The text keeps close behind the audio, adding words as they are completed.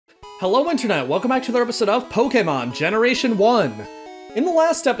Hello Internet, welcome back to another episode of Pokémon Generation 1. In the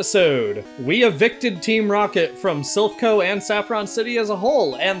last episode, we evicted Team Rocket from Silphco and Saffron City as a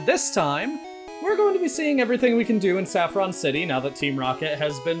whole, and this time, we're going to be seeing everything we can do in Saffron City now that Team Rocket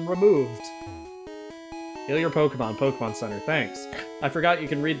has been removed. Heal your Pokemon, Pokemon Center, thanks. I forgot you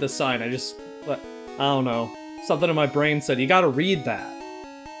can read this sign, I don't know. Something in my brain said, you gotta read that.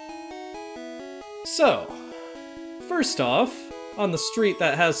 So, first off, on the street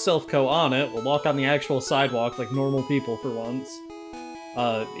that has Silphco on it, we'll walk on the actual sidewalk like normal people for once.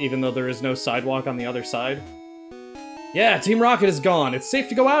 Even though there is no sidewalk on the other side. Yeah, Team Rocket is gone. It's safe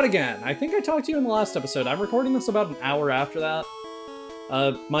to go out again. I think I talked to you in the last episode. I'm recording this about an hour after that.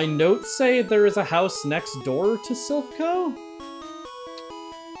 My notes say there is a house next door to Silphco.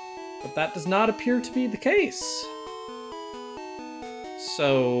 But that does not appear to be the case.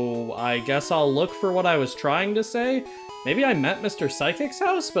 So, I guess I'll look for what I was trying to say. Maybe I meant Mr. Psychic's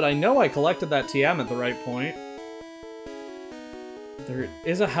house, but I know I collected that TM at the right point. There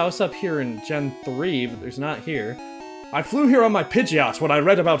is a house up here in Gen 3, but there's not here. I flew here on my Pidgeot when I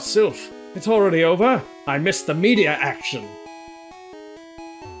read about Sylph. It's already over. I missed the media action.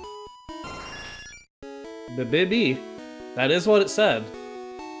 Bibibi. That is what it said.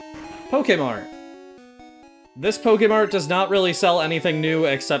 Pokemart. This Pokemart does not really sell anything new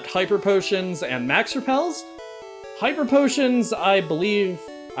except Hyper Potions and Max Repels. Hyper Potions, I know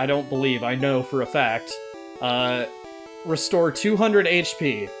for a fact, restore 200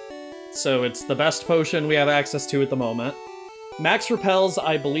 HP. So it's the best potion we have access to at the moment. Max Repels,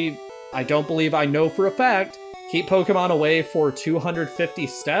 I know for a fact, keep Pokemon away for 250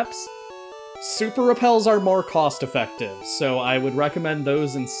 steps. Super Repels are more cost-effective, so I would recommend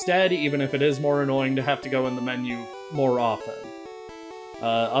those instead, even if it is more annoying to have to go in the menu more often.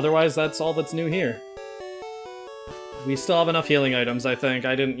 Otherwise, that's all that's new here. We still have enough healing items, I think.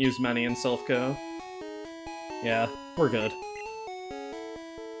 I didn't use many in Silphco. Yeah, we're good.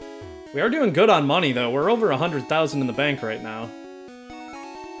 We are doing good on money, though. We're over 100,000 in the bank right now.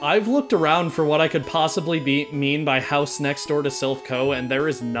 I've looked around for what I could possibly mean by house next door to Silphco, and there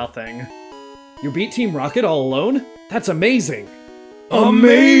is nothing. You beat Team Rocket all alone? That's amazing!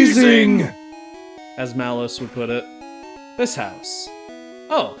 Amazing! As Malos would put it. This house.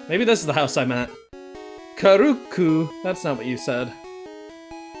 Oh, maybe this is the house I meant. Karuku. That's not what you said.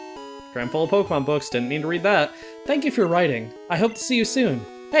 Cram full of Pokemon books. Didn't mean to read that. Thank you for writing. I hope to see you soon.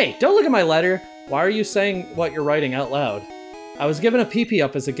 Hey, don't look at my letter. Why are you saying what you're writing out loud? I was given a PP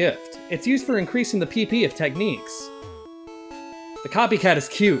up as a gift. It's used for increasing the PP of techniques. The copycat is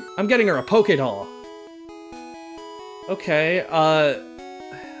cute. I'm getting her a Pokédoll. Okay,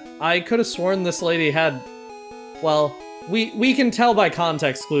 I could have sworn this lady had... Well... We can tell by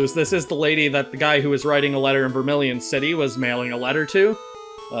context clues this is the lady that the guy who was writing a letter in Vermilion City was mailing a letter to.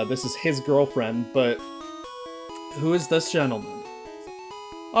 This is his girlfriend, but who is this gentleman?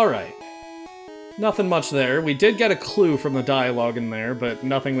 Alright. Nothing much there. We did get a clue from the dialogue in there, but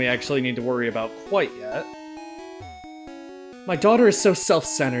nothing we actually need to worry about quite yet. My daughter is so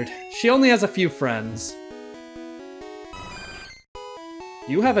self-centered. She only has a few friends.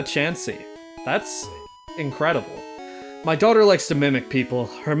 You have a Chansey. That's incredible. My daughter likes to mimic people.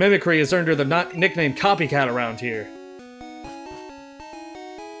 Her mimicry has earned her the nickname Copycat around here.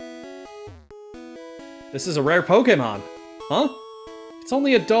 This is a rare Pokemon. Huh? It's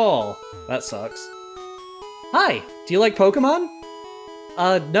only a doll. That sucks. Hi, do you like Pokemon?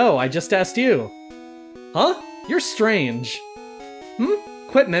 No, I just asked you. Huh? You're strange.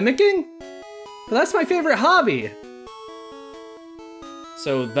 Quit mimicking? But that's my favorite hobby.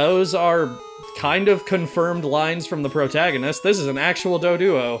 So those are... kind of confirmed lines from the protagonist. This is an actual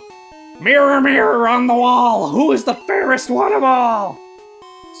Doduo. Mirror, mirror on the wall, who is the fairest one of all?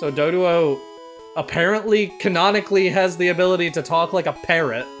 So Doduo apparently, canonically, has the ability to talk like a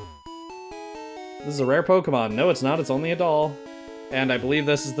parrot. This is a rare Pokemon. No, it's not. It's only a doll. And I believe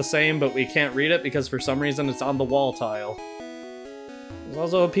this is the same, but we can't read it because for some reason it's on the wall tile. There's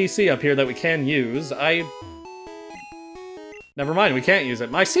also a PC up here that we can use. Never mind, we can't use it.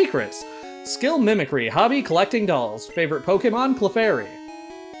 My secrets! Skill Mimicry, hobby collecting dolls, favorite Pokemon Clefairy.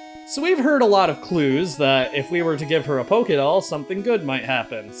 So we've heard a lot of clues that if we were to give her a Pokédoll, something good might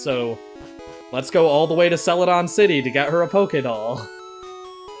happen, so let's go all the way to Celadon City to get her a Pokédoll.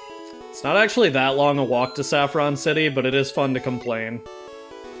 It's not actually that long a walk to Saffron City, but it is fun to complain.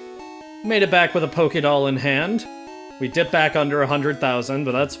 Made it back with a Pokédoll in hand. We dipped back under 100,000,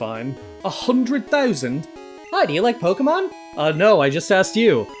 but that's fine. 100,000? Hi, do you like Pokemon? No, I just asked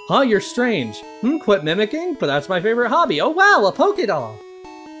you. Huh, you're strange. Quit mimicking? But that's my favorite hobby. Oh wow, a Pokédoll!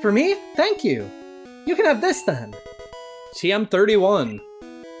 For me? Thank you. You can have this then. TM31.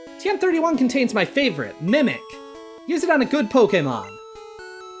 TM31 contains my favorite, Mimic. Use it on a good Pokémon.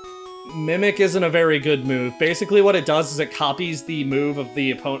 Mimic isn't a very good move. Basically what it does is it copies the move of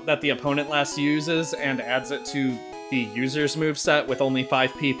the that the opponent last uses and adds it to the user's moveset with only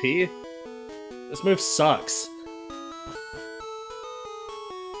 5 PP. This move sucks.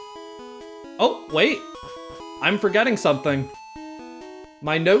 Oh, wait. I'm forgetting something.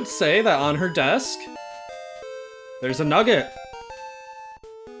 My notes say that on her desk, there's a nugget.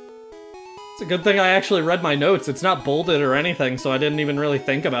 It's a good thing I actually read my notes. It's not bolded or anything, so I didn't even really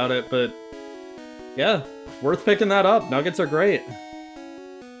think about it, but yeah, worth picking that up. Nuggets are great.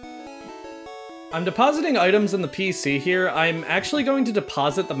 I'm depositing items in the PC here. I'm actually going to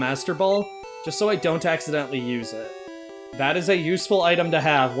deposit the Master Ball, just so I don't accidentally use it. That is a useful item to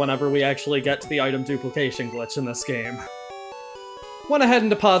have whenever we actually get to the item duplication glitch in this game. Went ahead and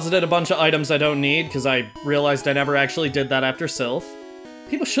deposited a bunch of items I don't need, because I realized I never actually did that after Sylph.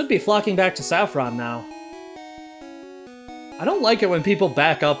 People should be flocking back to Saffron now. I don't like it when people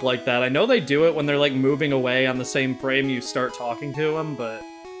back up like that. I know they do it when they're like moving away on the same frame you start talking to them, but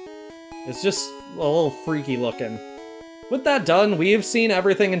it's just a little freaky looking. With that done, we have seen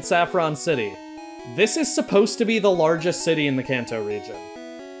everything in Saffron City. This is supposed to be the largest city in the Kanto region.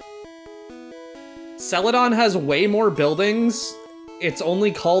 Celadon has way more buildings. It's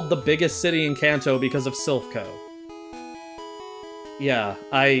only called the biggest city in Kanto because of Sylphco. Yeah,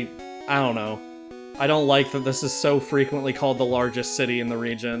 I don't know. I don't like that this is so frequently called the largest city in the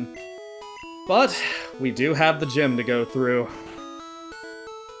region. But we do have the gym to go through.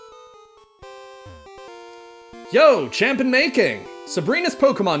 Yo, champ in making! Sabrina's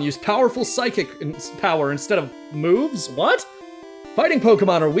Pokémon use powerful psychic power instead of moves? What? Fighting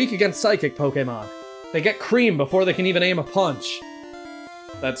Pokémon are weak against psychic Pokémon. They get cream before they can even aim a punch.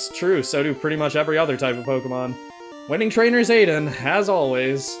 That's true, so do pretty much every other type of Pokémon. Winning trainers Aiden, as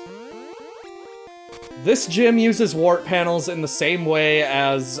always. This gym uses wart panels in the same way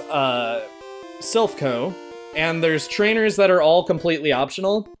as Sylphco, and there's trainers that are all completely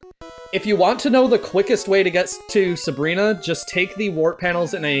optional. If you want to know the quickest way to get to Sabrina, just take the wart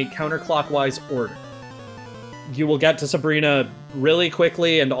panels in a counterclockwise order. You will get to Sabrina really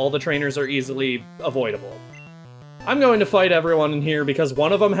quickly, and all the trainers are easily avoidable. I'm going to fight everyone in here because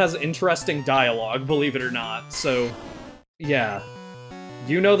one of them has interesting dialogue, believe it or not, so yeah.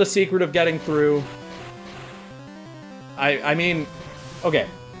 You know the secret of getting through. I mean, okay,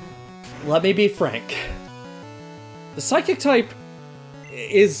 let me be frank. The psychic type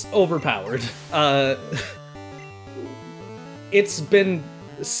is overpowered. It's been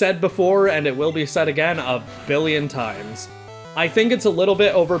said before, and it will be said again a billion times. I think it's a little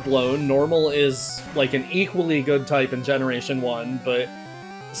bit overblown. Normal is like an equally good type in Generation 1, but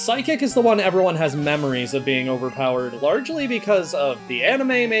Psychic is the one everyone has memories of being overpowered, largely because of the anime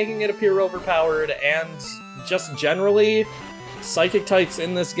making it appear overpowered, and just generally, Psychic types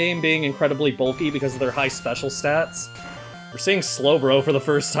in this game being incredibly bulky because of their high special stats. We're seeing Slowbro for the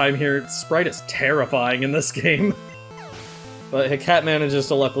first time here. Sprite is terrifying in this game. But Hakat manages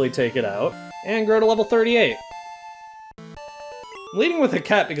to luckily take it out, and grow to level 38. I'm leading with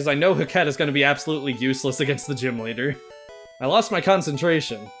Hakat because I know Hakat is going to be absolutely useless against the gym leader. I lost my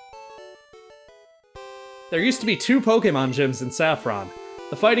concentration. There used to be 2 Pokemon gyms in Saffron.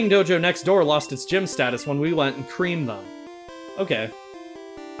 The fighting dojo next door lost its gym status when we went and creamed them. Okay.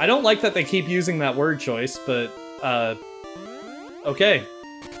 I don't like that they keep using that word choice, but, okay.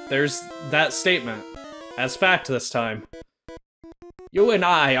 There's that statement. As fact this time. You and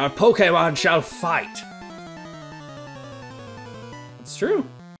I, our Pokemon shall fight! It's true.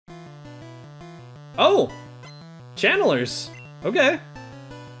 Oh! Channelers. Okay.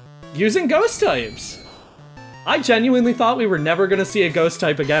 Using ghost types. I genuinely thought we were never gonna see a ghost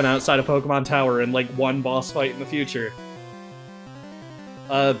type again outside of Pokemon Tower in like one boss fight in the future.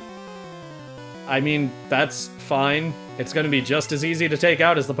 I mean, that's fine. It's gonna be just as easy to take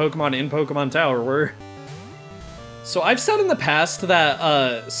out as the Pokemon in Pokemon Tower were. So I've said in the past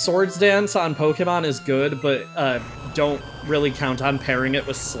that Swords Dance on Pokemon is good, but don't really count on pairing it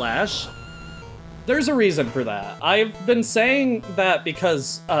with Slash. There's a reason for that. I've been saying that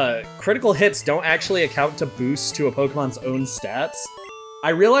because critical hits don't actually account to boost to a Pokemon's own stats. I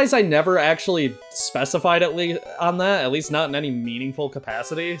realize I never actually specified on that, at least not in any meaningful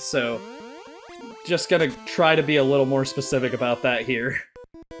capacity, so just gonna try to be a little more specific about that here.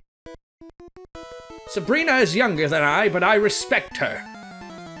 Sabrina is younger than I, but I respect her.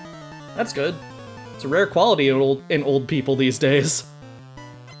 That's good. It's a rare quality in old people these days.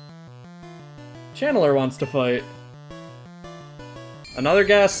 Channeler wants to fight. Another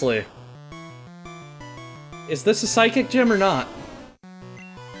Ghastly. Is this a psychic gym or not?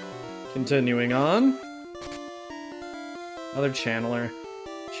 Continuing on. Another channeler.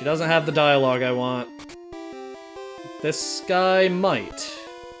 She doesn't have the dialogue I want. This guy might.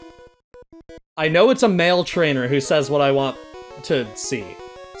 I know it's a male trainer who says what I want to see.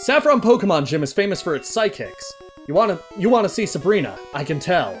 Saffron Pokemon Gym is famous for its psychics. You wanna see Sabrina, I can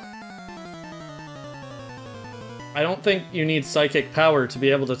tell. I don't think you need psychic power to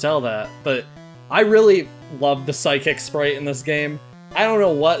be able to tell that, but I really love the psychic sprite in this game. I don't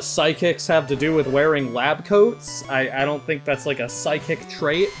know what psychics have to do with wearing lab coats. I don't think that's like a psychic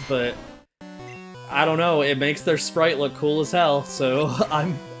trait, but I don't know, it makes their sprite look cool as hell, so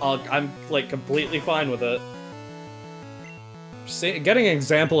I'm like completely fine with it. Getting an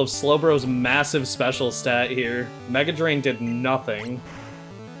example of Slowbro's massive special stat here. Mega Drain did nothing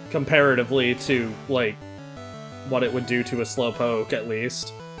comparatively to, like, what it would do to a Slowpoke, at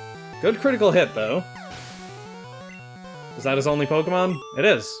least. Good critical hit, though. Is that his only Pokemon? It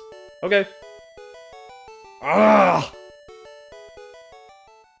is. Okay. Ah!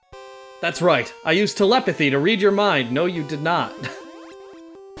 That's right. I used telepathy to read your mind. No, you did not.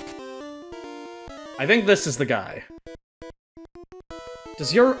 I think this is the guy.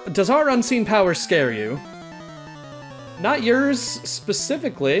 Does our unseen power scare you? Not yours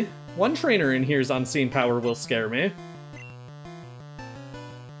specifically. One trainer in here's unseen power will scare me.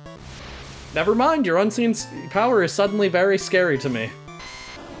 Never mind, your unseen power is suddenly very scary to me.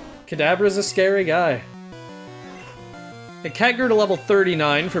 Kadabra's a scary guy. It cat grew to level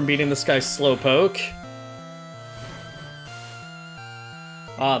 39 from beating this guy's Slowpoke.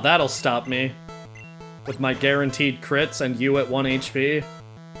 Ah, that'll stop me. With my guaranteed crits and you at 1 HP.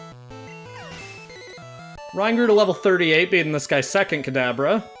 Ryan grew to level 38, beating this guy's second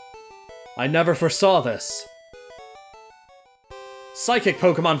Kadabra. I never foresaw this. Psychic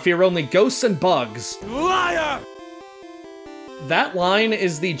Pokemon fear only ghosts and bugs. Liar! That line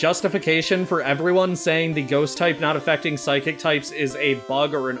is the justification for everyone saying the ghost type not affecting psychic types is a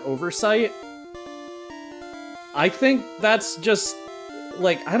bug or an oversight. I think that's just,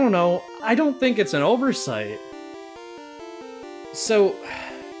 like, I don't know. I don't think it's an oversight. So,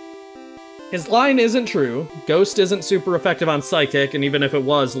 his line isn't true. Ghost isn't super effective on Psychic, and even if it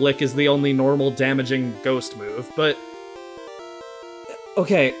was, Lick is the only normal damaging Ghost move, but...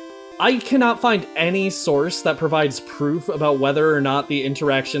 Okay, I cannot find any source that provides proof about whether or not the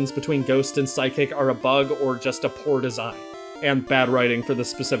interactions between Ghost and Psychic are a bug or just a poor design, and bad writing for the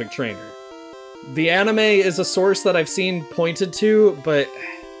specific trainer. The anime is a source that I've seen pointed to, but...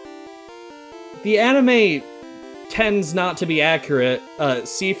 the anime tends not to be accurate.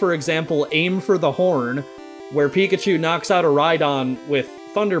 See, for example, Aim for the Horn, where Pikachu knocks out a Rhydon with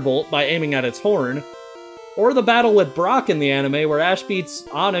Thunderbolt by aiming at its horn, or the battle with Brock in the anime, where Ash beats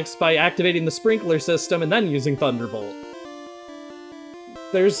Onyx by activating the sprinkler system and then using Thunderbolt.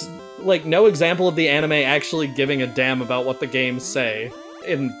 There's, like, no example of the anime actually giving a damn about what the games say,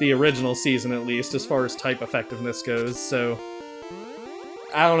 in the original season at least, as far as type effectiveness goes, so...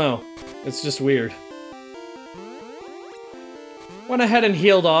 I don't know. It's just weird. Went ahead and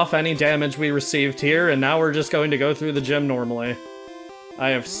healed off any damage we received here, and now we're just going to go through the gym normally. I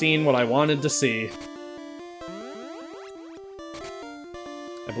have seen what I wanted to see.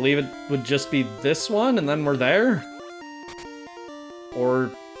 I believe it would just be this one, and then we're there?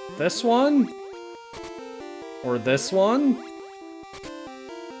 Or this one? Or this one?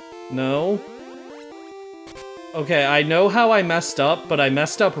 No. Okay, I know how I messed up, but I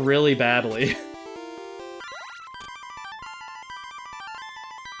messed up really badly.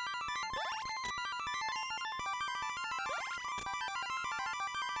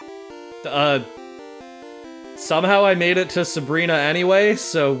 Somehow I made it to Sabrina anyway,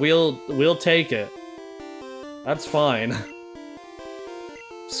 so we'll take it. That's fine.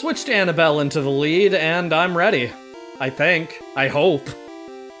 Switched Annabelle into the lead, and I'm ready. I think. I hope.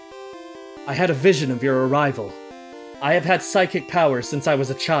 I had a vision of your arrival. I have had psychic powers since I was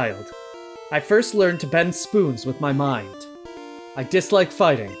a child. I first learned to bend spoons with my mind. I dislike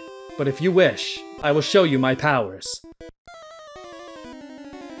fighting, but if you wish, I will show you my powers.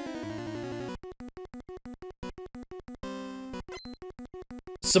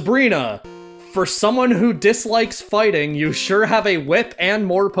 Sabrina, for someone who dislikes fighting, you sure have a whip and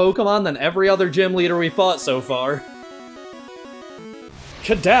more Pokemon than every other gym leader we fought so far.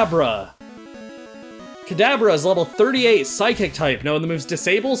 Kadabra. Kadabra is level 38 Psychic type, knowing the moves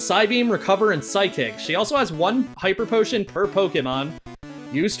Disable, Psybeam, Recover, and Psychic. She also has one Hyper Potion per Pokemon,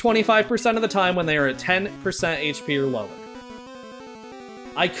 used 25% of the time when they are at 10% HP or lower.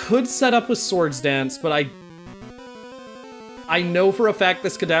 I could set up with Swords Dance, but I know for a fact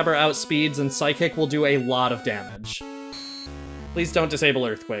this Kadabra outspeeds and Psychic will do a lot of damage. Please don't disable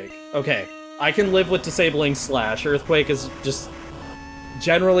Earthquake. Okay, I can live with disabling Slash. Earthquake is just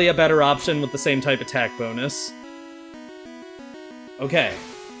generally a better option with the same type attack bonus. Okay,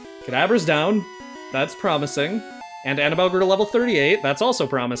 Kadabra's down. That's promising. And Annabelle grew to level 38. That's also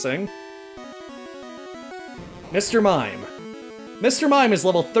promising. Mr. Mime. Mr. Mime is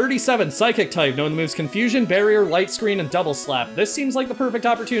level 37 Psychic type, knowing the moves Confusion, Barrier, Light Screen, and Double Slap. This seems like the perfect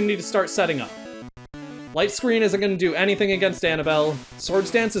opportunity to start setting up. Light Screen isn't going to do anything against Annabelle.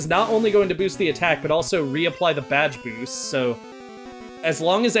 Swords Dance is not only going to boost the attack, but also reapply the badge boost, so as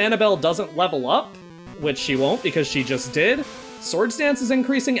long as Annabelle doesn't level up, which she won't because she just did, Swords Dance is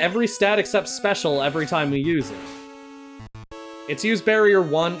increasing every stat except special every time we use it. It's used Barrier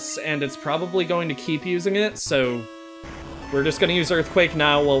once, and it's probably going to keep using it, so we're just going to use Earthquake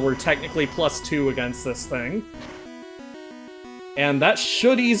now while we're technically +2 against this thing. And that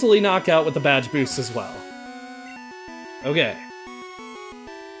should easily knock out with the badge boost as well. Okay.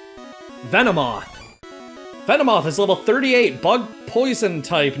 Venomoth. Venomoth is level 38, Bug Poison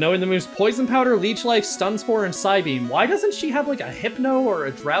type, knowing the moves Poison Powder, Leech Life, Stun Spore, and Psybeam. Why doesn't she have like a Hypno or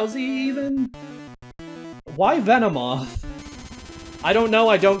a Drowsy even? Why Venomoth? I don't know,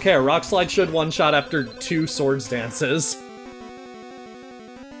 I don't care. Rock Slide should one-shot after 2 Swords Dances.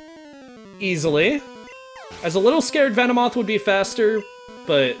 Easily. I was a little scared Venomoth would be faster,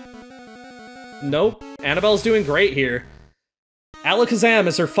 but nope. Annabelle's doing great here. Alakazam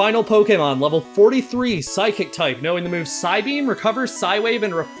is her final Pokemon, level 43, Psychic type, knowing the moves Psybeam, Recover, Psywave,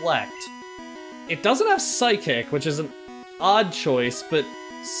 and Reflect. It doesn't have Psychic, which is an odd choice, but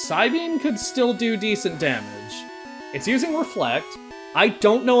Psybeam could still do decent damage. It's using Reflect. I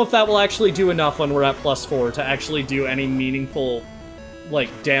don't know if that will actually do enough when we're at +4 to actually do any meaningful, like,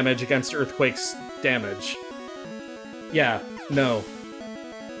 damage against Earthquake's damage. Yeah, no.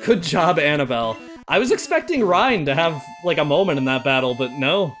 Good job, Annabelle. I was expecting Ryan to have, like, a moment in that battle, but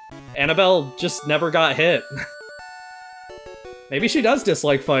no. Annabelle just never got hit. Maybe she does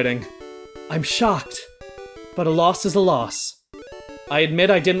dislike fighting. I'm shocked, but a loss is a loss. I admit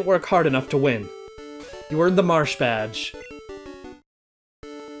I didn't work hard enough to win. You earned the Marsh Badge.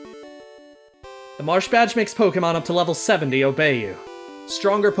 The Marsh Badge makes Pokemon up to level 70 obey you.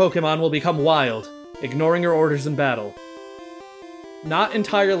 Stronger Pokemon will become wild, ignoring your orders in battle. Not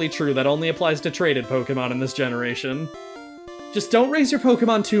entirely true, that only applies to traded Pokemon in this generation. Just don't raise your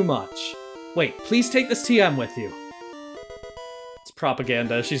Pokemon too much. Wait, please take this TM with you. It's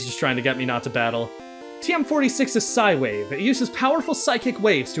propaganda, she's just trying to get me not to battle. TM46 is Psywave. It uses powerful psychic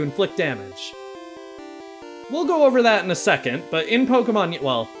waves to inflict damage. We'll go over that in a second, but in Pokemon...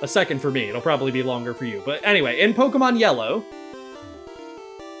 well, a second for me, it'll probably be longer for you. But anyway, in Pokemon Yellow...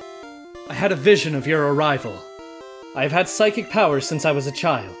 I had a vision of your arrival. I have had psychic powers since I was a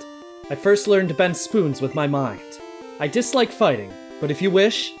child. I first learned to bend spoons with my mind. I dislike fighting, but if you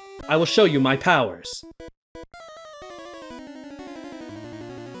wish, I will show you my powers.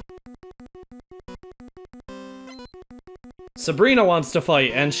 Sabrina wants to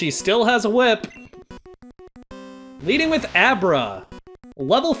fight, and she still has a whip. Leading with Abra.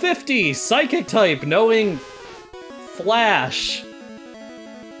 Level 50, Psychic type, knowing Flash.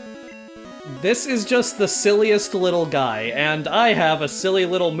 This is just the silliest little guy, and I have a silly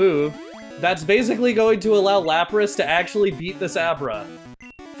little move that's basically going to allow Lapras to actually beat this Abra.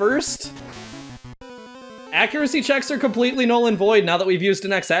 First, accuracy checks are completely null and void now that we've used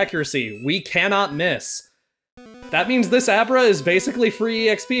an X accuracy. We cannot miss. That means this Abra is basically free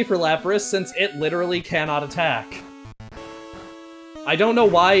EXP for Lapras since it literally cannot attack. I don't know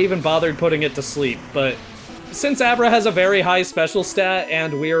why I even bothered putting it to sleep, but since Abra has a very high special stat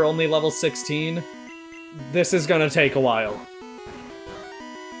and we are only level 16, this is gonna take a while.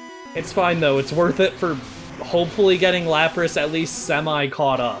 It's fine though, it's worth it for hopefully getting Lapras at least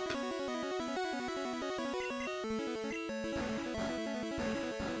semi-caught up.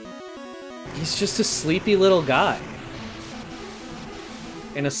 He's just a sleepy little guy.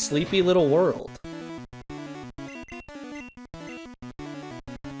 In a sleepy little world.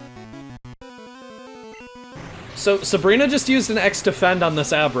 So, Sabrina just used an X Defend on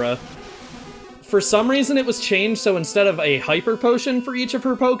this Abra. For some reason it was changed, so instead of a Hyper Potion for each of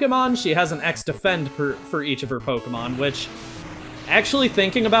her Pokemon, she has an X Defend for each of her Pokemon, which, actually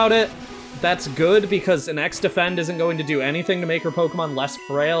thinking about it, that's good because an X Defend isn't going to do anything to make her Pokemon less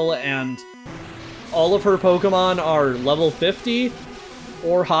frail, and all of her Pokemon are level 50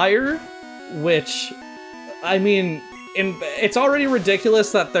 or higher, which, I mean, it's already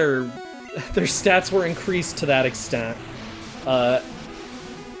ridiculous that their stats were increased to that extent.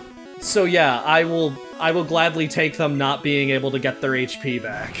 So yeah, I will gladly take them not being able to get their HP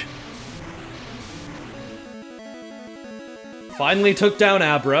back. Finally took down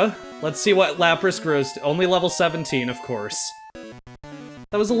Abra. Let's see what Lapras grows to. Only level 17, of course.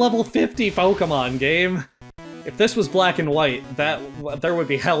 That was a level 50 Pokemon game. If this was black and white, there would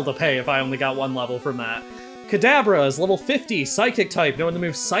be hell to pay if I only got one level from that. Kadabra is level 50, Psychic type, knowing the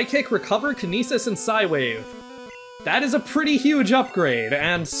moves Psychic, Recover, Kinesis, and Psywave. That is a pretty huge upgrade,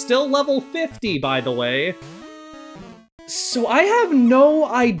 and still level 50, by the way. So I have no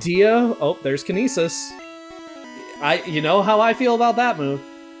idea... Oh, there's Kinesis. You know how I feel about that move.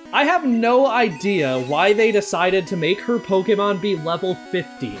 I have no idea why they decided to make her Pokemon be level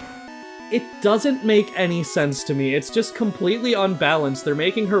 50. It doesn't make any sense to me. It's just completely unbalanced. They're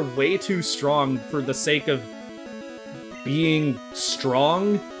making her way too strong for the sake of being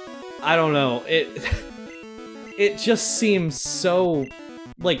strong. I don't know. It just seems so,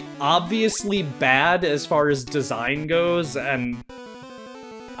 like, obviously bad as far as design goes, and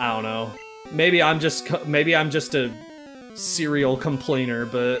I don't know. Maybe I'm just a serial complainer,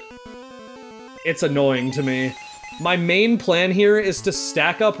 but it's annoying to me. My main plan here is to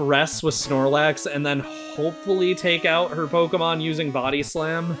stack up Rest with Snorlax and then hopefully take out her Pokemon using Body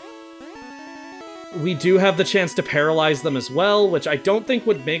Slam. We do have the chance to paralyze them as well, which I don't think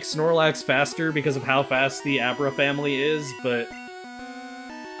would make Snorlax faster because of how fast the Abra family is, but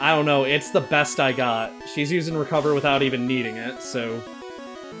I don't know, it's the best I got. She's using Recover without even needing it, so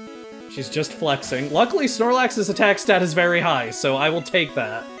she's just flexing. Luckily, Snorlax's attack stat is very high, so I will take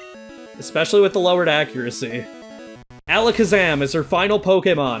that, especially with the lowered accuracy. Alakazam is her final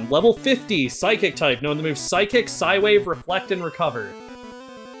Pokemon, level 50, Psychic type, knowing the moves Psychic, Psywave, Reflect, and Recover.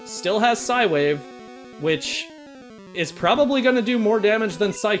 Still has Psywave, which is probably going to do more damage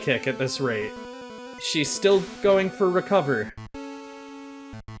than Psychic at this rate. She's still going for Recover.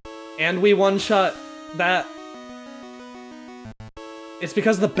 And we one-shot that. It's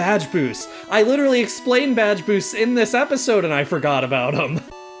because of the badge boost. I literally explained badge boosts in this episode and I forgot about them.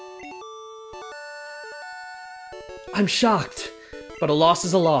 I'm shocked, but a loss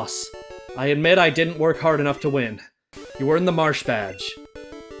is a loss. I admit I didn't work hard enough to win. You earned the Marsh badge.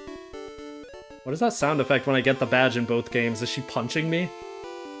 What is that sound effect when I get the badge in both games? Is she punching me?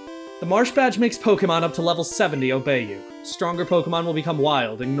 The Marsh badge makes Pokemon up to level 70 obey you. Stronger Pokemon will become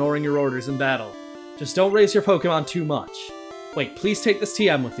wild, ignoring your orders in battle. Just don't raise your Pokemon too much. Wait, please take this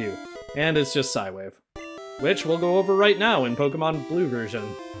TM with you. And it's just Psywave. Which we'll go over right now in Pokemon Blue version.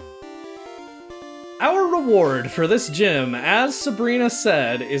 Our reward for this gym, as Sabrina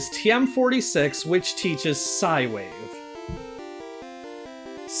said, is TM46, which teaches Psywave.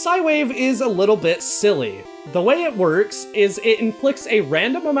 Psywave is a little bit silly. The way it works is it inflicts a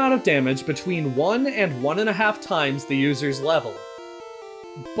random amount of damage between 1 and 1.5 times the user's level.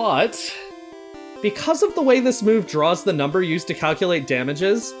 But because of the way this move draws the number used to calculate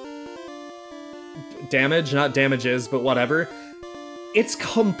damages, not damages, but whatever, it's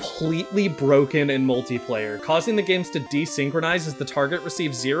completely broken in multiplayer, causing the games to desynchronize as the target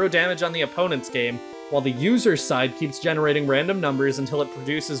receives 0 damage on the opponent's game, while the user's side keeps generating random numbers until it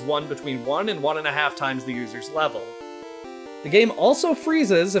produces one between 1 and 1.5 times the user's level. The game also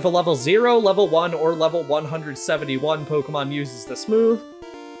freezes if a level 0, level 1, or level 171 Pokemon uses this move,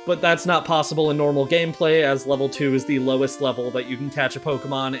 but that's not possible in normal gameplay, as level 2 is the lowest level that you can catch a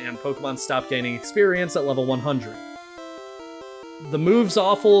Pokemon, and Pokemon stop gaining experience at level 100. The move's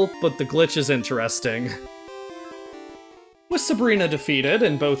awful, but the glitch is interesting. With Sabrina defeated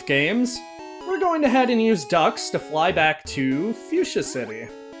in both games, we're going to head and use Ducks to fly back to Fuchsia City.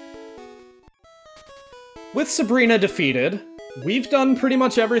 With Sabrina defeated, we've done pretty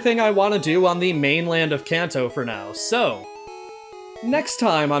much everything I want to do on the mainland of Kanto for now, so next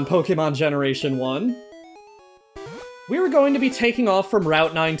time on Pokemon Generation 1, we're going to be taking off from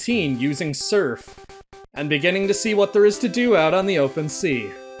Route 19 using Surf, and beginning to see what there is to do out on the open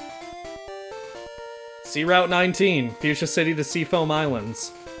sea. See Route 19, Fuchsia City to Seafoam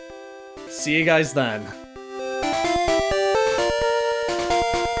Islands. See you guys then.